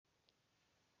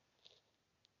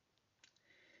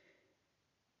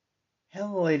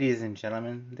Hello, ladies and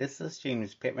gentlemen. This is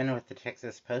James Pittman with the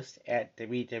Texas Post at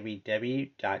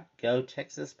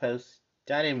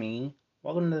www.gotexaspost.me.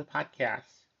 Welcome to the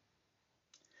podcast.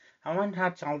 I want to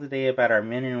talk to y'all today about our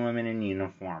men and women in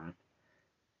uniform,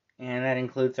 and that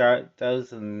includes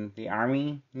those in the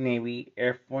Army, Navy,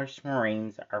 Air Force,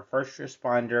 Marines, our first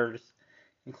responders,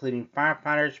 including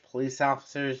firefighters, police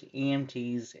officers,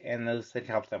 EMTs, and those that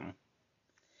help them.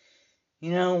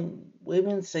 We've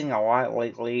been seeing a lot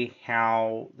lately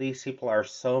how these people are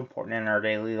so important in our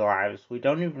daily lives. We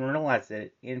don't even realize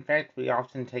it. In fact, we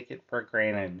often take it for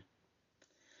granted.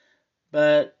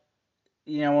 But,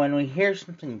 when we hear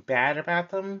something bad about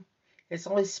them, it's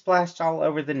always splashed all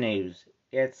over the news.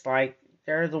 It's like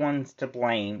they're the ones to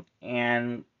blame,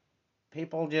 and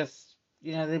people just,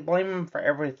 they blame them for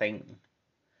everything.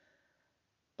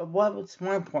 But what's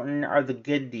more important are the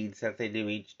good deeds that they do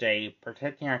each day,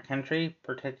 protecting our country,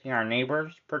 protecting our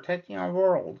neighbors, protecting our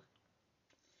world.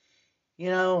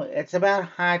 It's about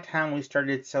high time we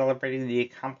started celebrating the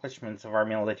accomplishments of our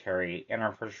military and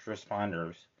our first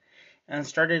responders, and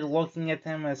started looking at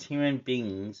them as human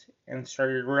beings, and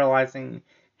started realizing,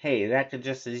 hey, that could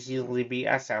just as easily be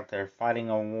us out there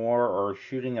fighting a war, or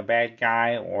shooting a bad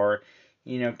guy, or,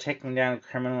 taking down a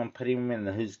criminal and putting him in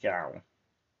the hoosgow.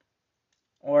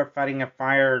 Or fighting a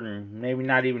fire and maybe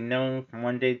not even knowing from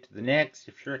one day to the next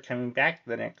if you're coming back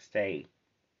the next day.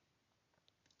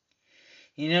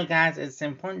 Guys, it's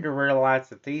important to realize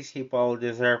that these people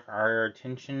deserve our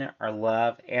attention, our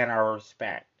love, and our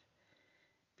respect.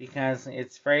 Because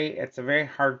it's a very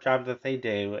hard job that they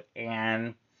do,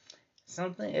 and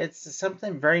it's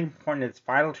something very important. It's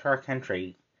vital to our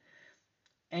country.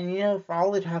 And for all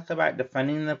the talk about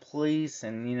defunding the police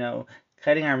and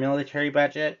cutting our military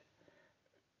budget,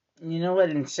 you know what?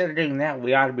 Instead of doing that,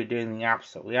 we ought to be doing the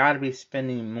opposite. We ought to be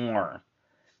spending more.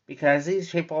 Because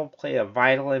these people play a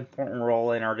vital, important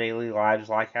role in our daily lives,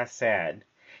 like I said.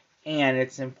 And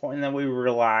it's important that we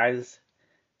realize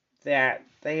that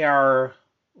they are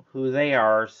who they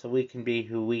are so we can be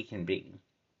who we can be.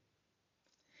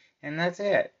 And that's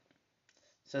it.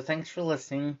 So thanks for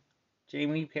listening.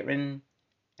 Jamie Pittman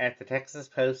at the Texas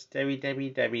Post,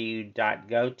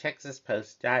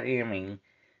 www.gotexaspost.me.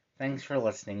 Thanks for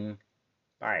listening.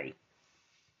 Bye.